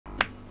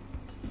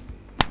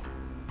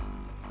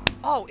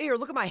Oh, ew,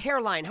 look at my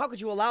hairline. How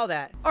could you allow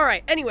that? All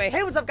right, anyway,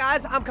 hey, what's up,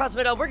 guys? I'm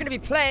Cosmitto. We're gonna be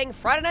playing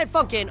Friday Night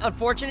Funkin',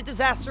 Unfortunate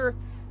Disaster,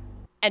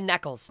 and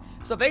Neckles.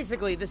 So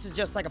basically, this is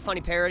just like a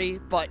funny parody,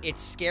 but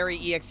it's scary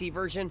EXE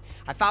version.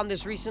 I found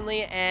this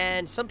recently,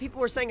 and some people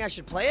were saying I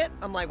should play it.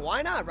 I'm like,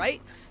 why not,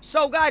 right?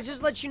 So, guys, just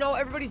to let you know,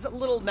 everybody's a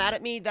little mad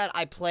at me that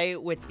I play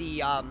with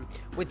the,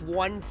 with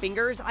one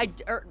fingers. I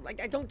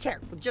don't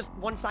care. With just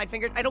one side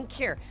fingers, I don't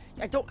care.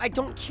 I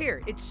don't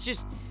care. It's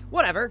just,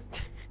 whatever.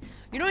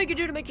 You know what you can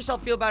do to make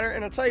yourself feel better?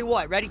 And I'll tell you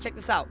what, ready? Check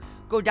this out.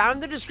 Go down in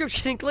the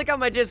description and click on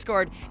my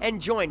Discord and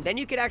join. Then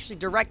you can actually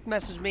direct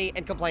message me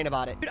and complain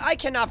about it. Dude, I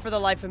cannot for the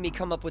life of me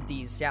come up with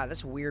these. Yeah,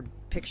 that's a weird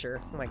picture.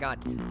 Oh my god.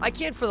 I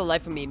can't for the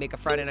life of me make a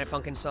Friday Night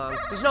Funkin' song.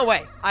 There's no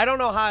way. I don't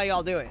know how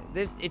y'all do it.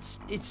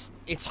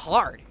 It's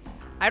hard.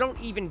 I don't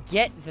even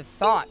get the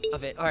thought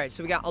of it. Alright,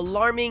 so we got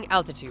alarming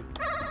altitude.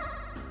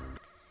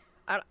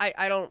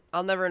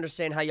 I'll never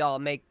understand how y'all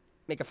make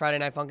a Friday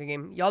Night Funkin'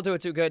 game. Y'all do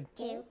it too good.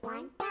 2,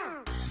 1, go.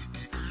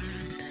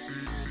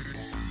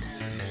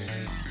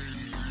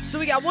 So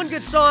we got one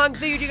good song.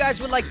 Figured you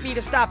guys would like me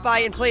to stop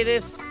by and play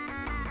this.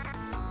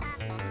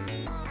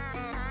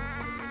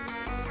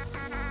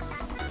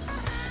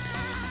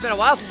 It's been a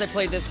while since I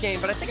played this game,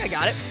 but I think I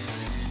got it.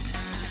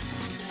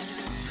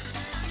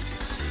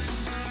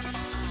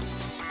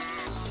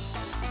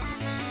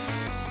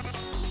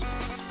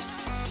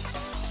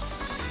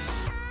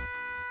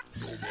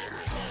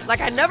 Like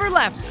I never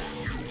left.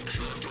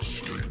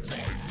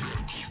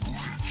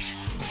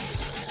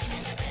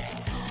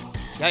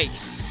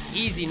 Yikes.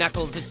 Easy,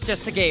 Knuckles. It's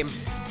just a game.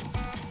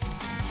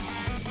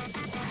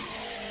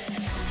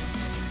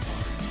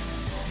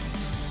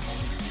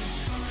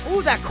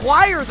 Ooh, that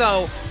choir,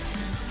 though.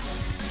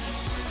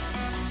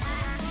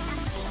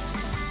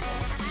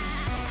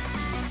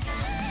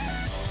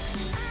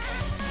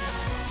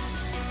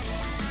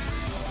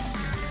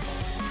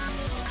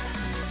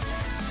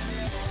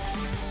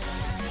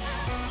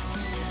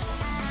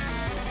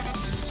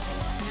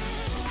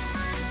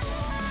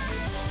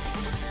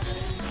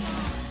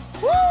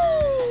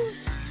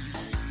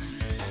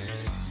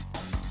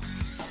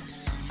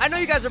 I know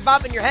you guys are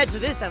bopping your head to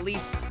this, at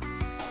least.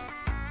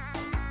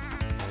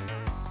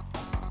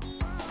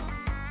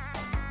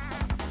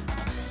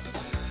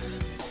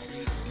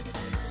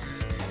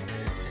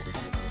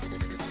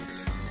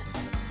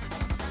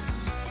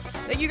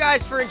 Thank you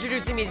guys for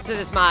introducing me to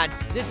this mod.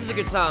 This is a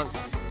good song.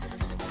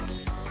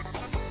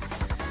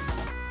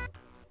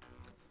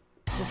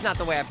 Just not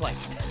the way I play.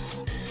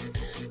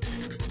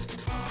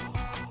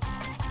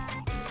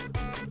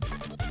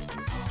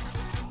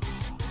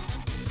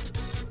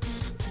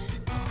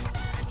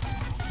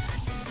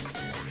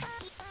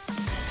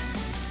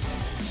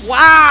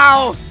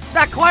 Wow!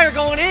 That choir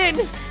going in!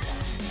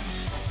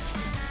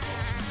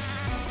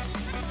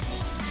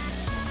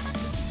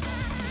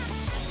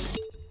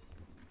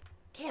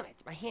 Damn it,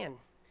 my hand.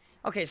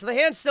 Okay, so the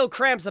hand still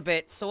cramps a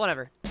bit, so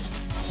whatever.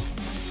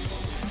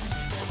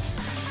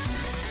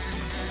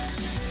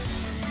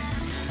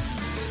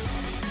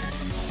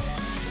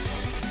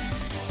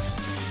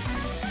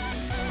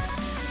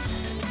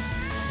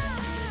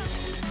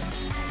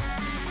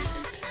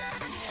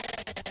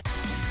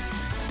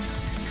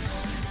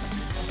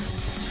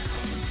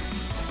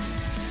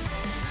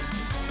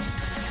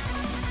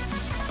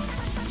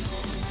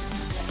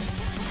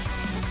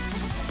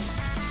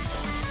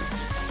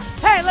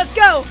 Hey, let's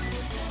go!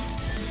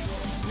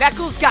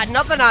 Neckles got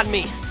nothing on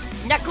me.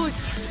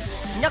 Neckles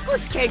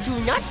can't do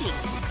nothing.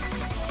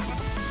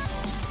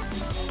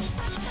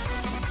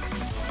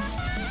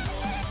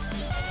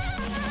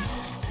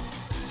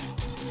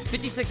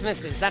 "56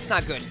 misses. That's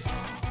not good.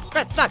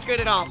 That's not good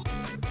at all.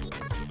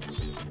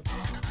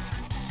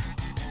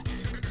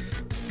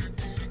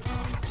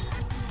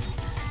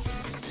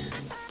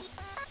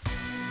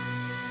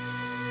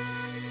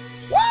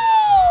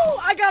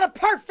 I got a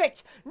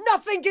perfect!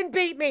 Nothing can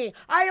beat me!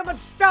 I am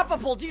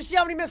unstoppable! Do you see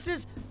how many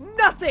misses?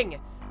 Nothing!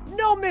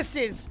 No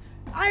misses!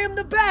 I am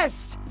the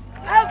best!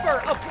 Ever!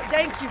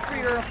 Thank you for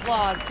your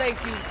applause.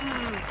 Thank you.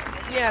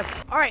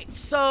 Yes. Alright,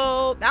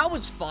 so that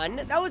was fun.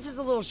 That was just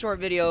a little short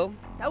video.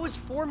 That was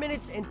 4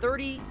 minutes and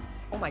 30.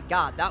 Oh my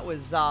god, that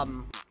was, that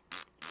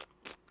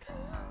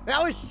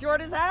was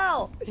short as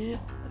hell!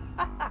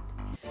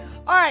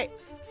 Alright,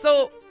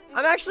 so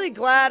I'm actually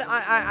glad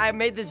I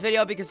made this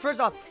video because first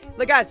off,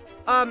 look guys,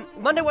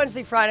 Monday,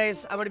 Wednesday,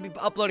 Fridays, I'm going to be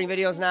uploading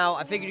videos now.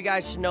 I figured you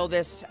guys should know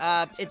this.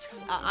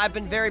 I've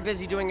been very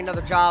busy doing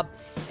another job,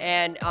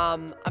 and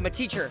I'm a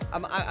teacher.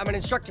 I'm an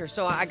instructor,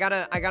 so I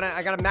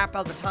gotta map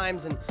out the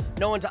times and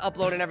know when to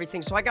upload and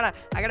everything. So I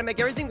gotta make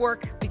everything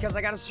work because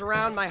I gotta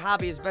surround my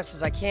hobby as best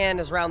as I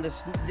can as around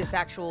this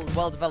actual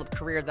well-developed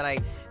career that I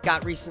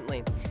got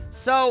recently.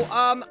 So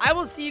I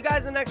will see you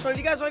guys in the next one. If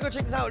you guys want to go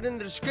check this out in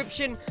the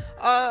description.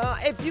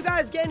 If you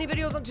guys get any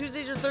videos on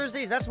Tuesdays or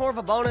Thursdays, that's more of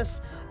a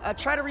bonus.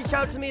 Try to reach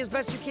out to me as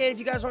best you can if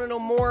you guys want to know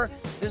more.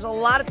 There's a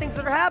lot of things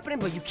that are happening,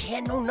 but you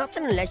can't know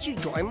nothing unless you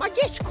join my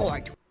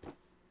Discord.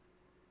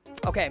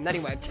 Okay,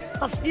 anyway,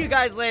 I'll see you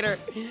guys later.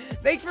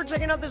 Thanks for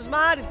checking out this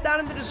mod. It's down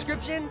in the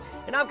description.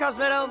 And I'm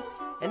Cosmitto,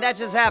 and that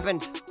just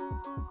happened.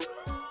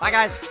 Bye,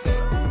 guys.